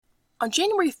On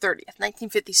January 30th,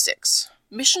 1956,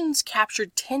 Missions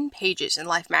captured 10 pages in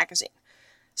Life magazine,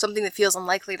 something that feels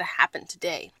unlikely to happen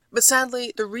today. But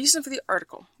sadly, the reason for the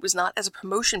article was not as a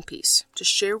promotion piece to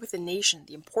share with the nation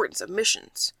the importance of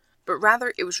missions, but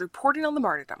rather it was reporting on the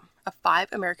martyrdom of 5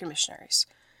 American missionaries: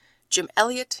 Jim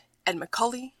Elliot, Ed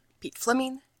McCully, Pete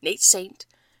Fleming, Nate Saint,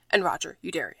 and Roger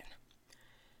Youderian.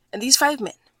 And these 5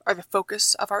 men are the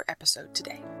focus of our episode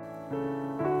today.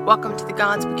 Welcome to the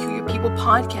God's Peculiar People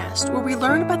podcast, where we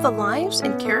learn about the lives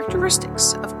and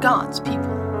characteristics of God's people.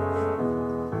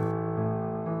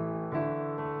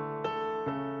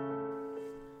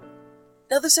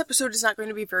 Now, this episode is not going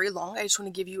to be very long. I just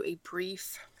want to give you a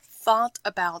brief thought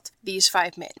about these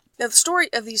 5 men. Now, the story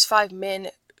of these 5 men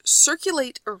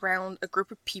circulate around a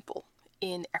group of people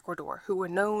in Ecuador who are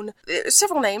known,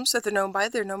 several names that they're known by.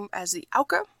 They're known as the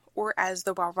Auca or as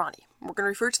the Waorani. We're going to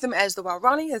refer to them as the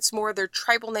Waorani. That's more their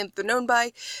tribal name that they're known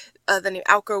by. The name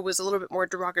Auca was a little bit more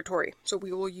derogatory, so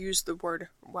we will use the word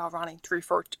Waorani to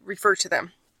refer to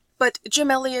them. But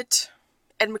Jim Elliot,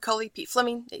 Ed McCully, Pete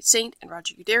Fleming, Nate Saint, and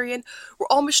Roger Youderian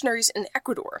were all missionaries in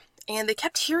Ecuador, and they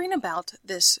kept hearing about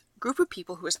this group of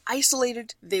people who was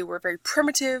isolated. They were very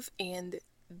primitive, and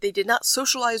they did not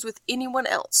socialize with anyone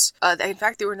else. In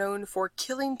fact, they were known for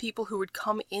killing people who would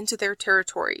come into their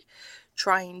territory,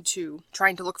 trying to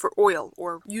look for oil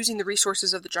or using the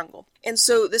resources of the jungle. And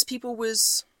so this people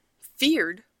was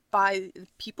feared by the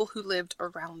people who lived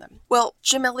around them. Well,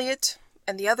 Jim Elliot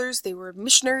and the others, they were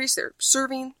missionaries. They're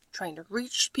serving, trying to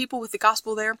reach people with the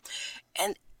gospel there.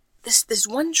 And this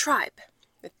one tribe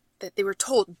that they were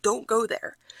told, don't go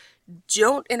there.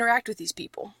 Don't interact with these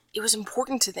people. It was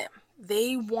important to them.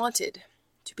 They wanted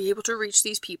to be able to reach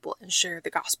these people and share the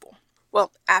gospel.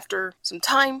 Well, after some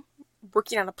time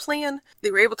working on a plan, they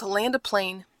were able to land a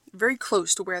plane very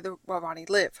close to where the Waorani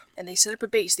live. And they set up a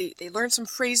base. They learned some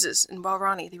phrases in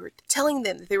Waorani. They were telling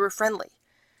them that they were friendly.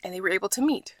 And they were able to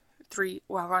meet 3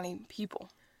 Waorani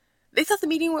people. They thought the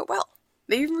meeting went well.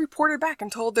 They even reported back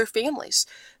and told their families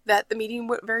that the meeting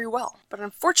went very well. But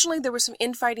unfortunately, there was some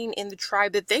infighting in the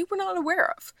tribe that they were not aware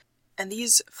of. And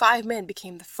these 5 men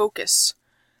became the focus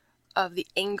of the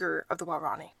anger of the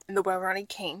Waorani. And the Waorani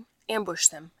came,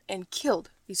 ambushed them, and killed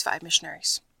these 5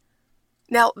 missionaries.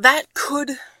 Now, that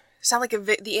could sound like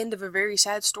the end of a very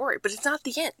sad story, but it's not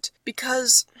the end.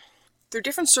 Because through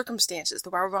different circumstances,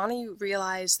 the Waorani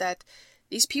realized that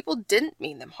these people didn't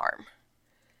mean them harm.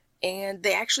 And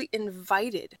they actually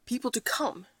invited people to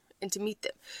come and to meet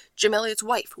them. Jim Elliot's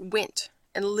wife went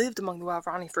and lived among the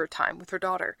Waorani for a time with her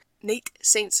daughter. Nate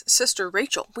Saint's sister,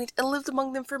 Rachel, went and lived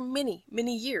among them for many,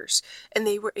 many years, and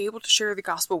they were able to share the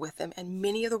gospel with them, and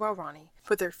many of the Waorani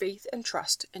put their faith and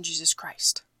trust in Jesus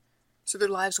Christ. So their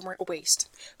lives weren't a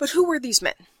waste. But who were these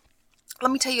men?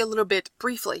 Let me tell you a little bit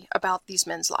briefly about these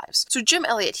men's lives. So Jim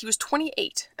Elliot, he was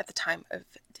 28 at the time of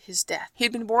his death. He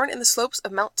had been born in the slopes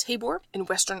of Mount Tabor in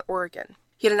western Oregon.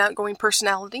 He had an outgoing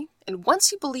personality, and once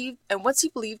he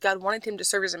believed God wanted him to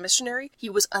serve as a missionary,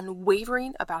 he was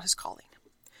unwavering about his calling.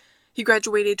 He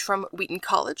graduated from Wheaton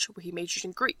College, where he majored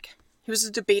in Greek. He was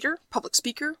a debater, public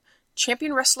speaker,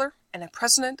 champion wrestler, and a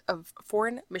president of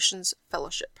Foreign Missions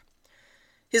Fellowship.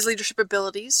 His leadership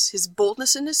abilities, his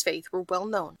boldness in his faith were well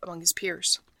known among his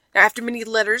peers. Now, after many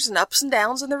letters and ups and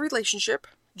downs in their relationship,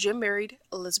 Jim married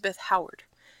Elizabeth Howard,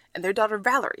 and their daughter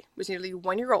Valerie was nearly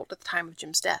 1 year old at the time of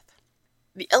Jim's death.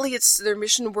 The Elliots, their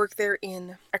mission work there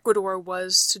in Ecuador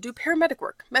was to do paramedic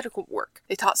work, medical work.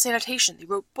 They taught sanitation, they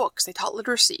wrote books, they taught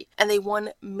literacy, and they won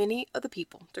many of the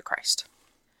people to Christ.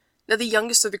 Now, the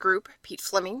youngest of the group, Pete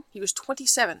Fleming, he was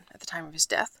 27 at the time of his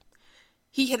death.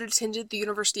 He had attended the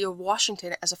University of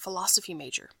Washington as a philosophy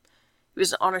major. He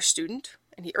was an honor student,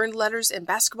 and he earned letters in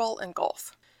basketball and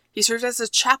golf. He served as a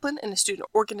chaplain in a student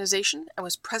organization and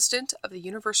was president of the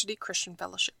University Christian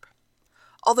Fellowship.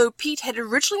 Although Pete had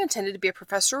originally intended to be a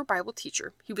professor or Bible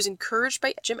teacher, he was encouraged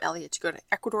by Jim Elliot to go to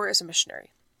Ecuador as a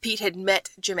missionary. Pete had met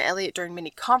Jim Elliot during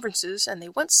many conferences, and they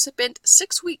once spent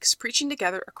 6 weeks preaching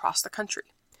together across the country.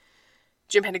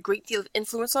 Jim had a great deal of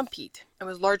influence on Pete and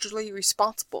was largely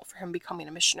responsible for him becoming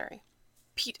a missionary.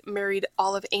 Pete married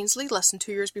Olive Ainsley less than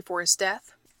 2 years before his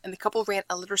death, and the couple ran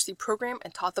a literacy program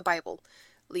and taught the Bible,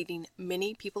 leading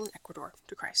many people in Ecuador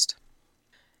to Christ.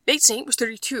 Nate Saint was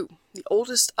 32, the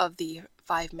oldest of the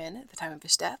 5 men at the time of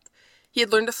his death. He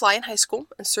had learned to fly in high school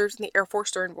and served in the Air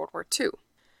Force during World War II.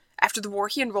 After the war,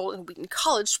 he enrolled in Wheaton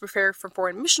College to prepare for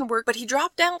foreign mission work, but he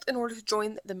dropped out in order to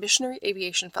join the Missionary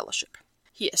Aviation Fellowship.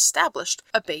 He established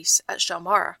a base at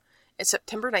Shalmara in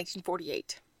September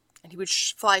 1948, and he would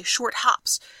fly short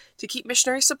hops to keep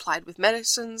missionaries supplied with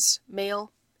medicines,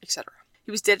 mail, etc.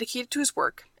 He was dedicated to his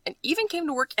work and even came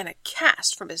to work in a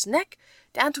cast from his neck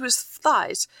down to his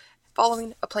thighs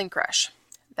following a plane crash.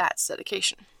 That's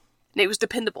dedication. Nate was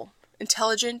dependable,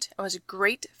 intelligent, and was a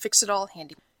great fix-it-all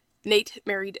handyman. Nate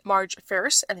married Marge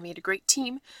Ferris, and they made a great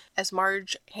team, as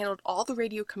Marge handled all the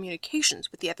radio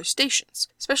communications with the other stations,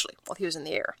 especially while he was in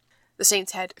the air. The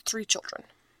Saints had 3 children.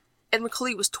 Ed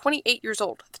McCully was 28 years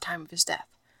old at the time of his death.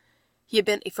 He had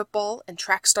been a football and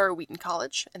track star at Wheaton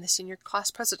College and the senior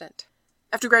class president.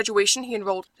 After graduation, he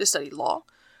enrolled to study law,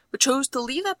 but chose to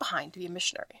leave that behind to be a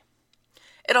missionary.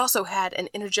 Ed also had an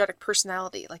energetic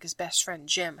personality like his best friend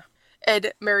Jim.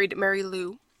 Ed married Mary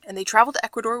Lou, and they traveled to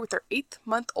Ecuador with their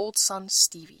 8-month-old son,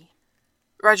 Stevie.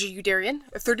 Roger Udarian,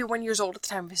 31 years old at the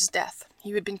time of his death.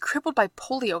 He had been crippled by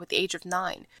polio at the age of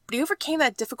 9, but he overcame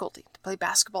that difficulty to play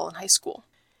basketball in high school.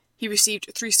 He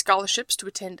received 3 scholarships to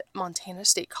attend Montana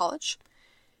State College.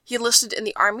 He enlisted in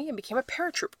the Army and became a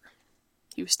paratrooper.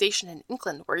 He was stationed in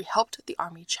England, where he helped the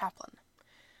Army chaplain.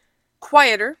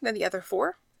 Quieter than the other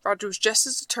 4, Roger was just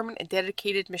as determined and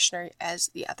dedicated missionary as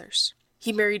the others.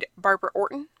 He married Barbara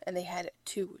Orton, and they had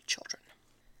 2 children.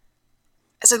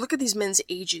 As I look at these men's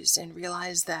ages and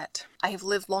realize that I have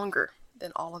lived longer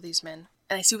than all of these men,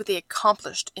 and I see what they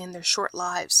accomplished in their short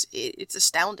lives, it's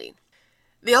astounding.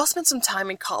 They all spent some time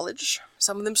in college.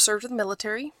 Some of them served in the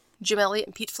military. Jim Elliot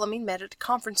and Pete Fleming met at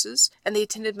conferences, and they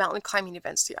attended mountain climbing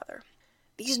events together.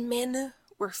 These men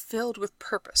were filled with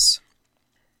purpose.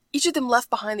 Each of them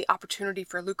left behind the opportunity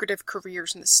for lucrative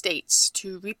careers in the States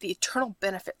to reap the eternal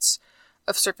benefits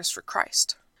of service for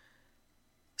Christ.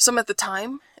 Some at the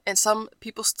time, and some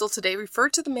people still today, refer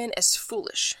to the men as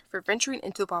foolish for venturing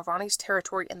into the Waorani's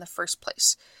territory in the first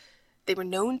place. They were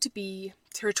known to be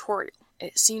territorial, and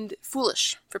it seemed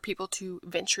foolish for people to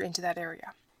venture into that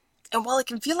area. And while it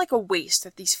can feel like a waste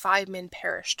that these 5 men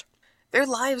perished, their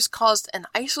lives caused an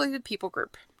isolated people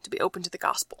group to be open to the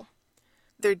gospel.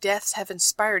 Their deaths have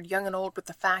inspired young and old with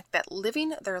the fact that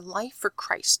living their life for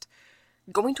Christ,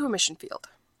 going to a mission field,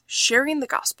 sharing the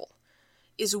gospel,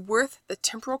 is worth the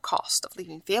temporal cost of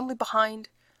leaving family behind,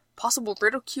 possible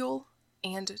ridicule,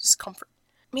 and discomfort.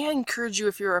 May I encourage you,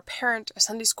 if you're a parent, a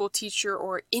Sunday school teacher,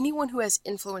 or anyone who has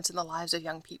influence in the lives of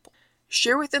young people,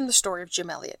 share with them the story of Jim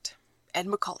Elliot, Ed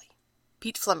McCully,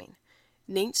 Pete Fleming,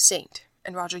 Nate Saint,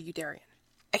 and Roger Udarian.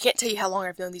 I can't tell you how long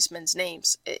I've known these men's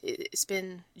names. It's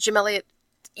been Jim Elliot,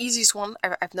 the easiest one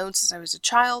I've known since I was a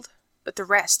child, but the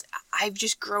rest, I've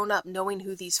just grown up knowing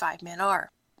who these 5 men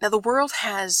are. Now, the world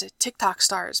has TikTok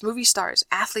stars, movie stars,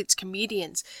 athletes,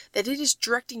 comedians that it is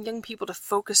directing young people to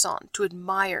focus on, to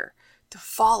admire, to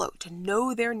follow, to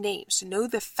know their names, to know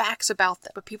the facts about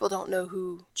them. But people don't know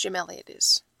who Jim Elliot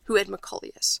is, who Ed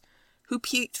McCully is, who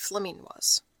Pete Fleming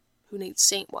was, who Nate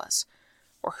Saint was,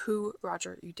 or who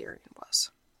Roger Udarian was.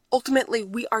 Ultimately,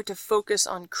 we are to focus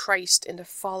on Christ and to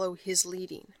follow his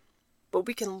leading. But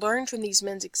we can learn from these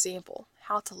men's example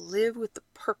how to live with the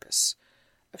purpose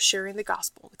of sharing the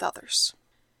gospel with others.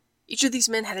 Each of these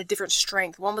men had a different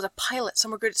strength. One was a pilot,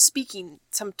 some were good at speaking,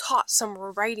 some taught, some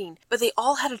were writing, but they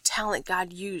all had a talent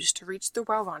God used to reach the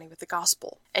Waorani with the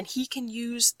gospel. And he can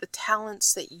use the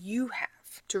talents that you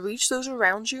have to reach those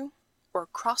around you or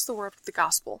across the world with the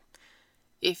gospel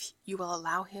if you will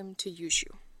allow him to use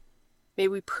you. May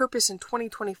we purpose in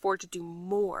 2024 to do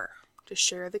more to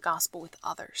share the gospel with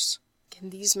others. Can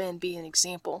these men be an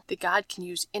example that God can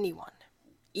use anyone,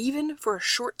 even for a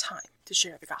short time, to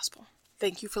share the gospel?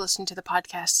 Thank you for listening to the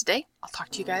podcast today. I'll talk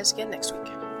to you guys again next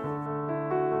week.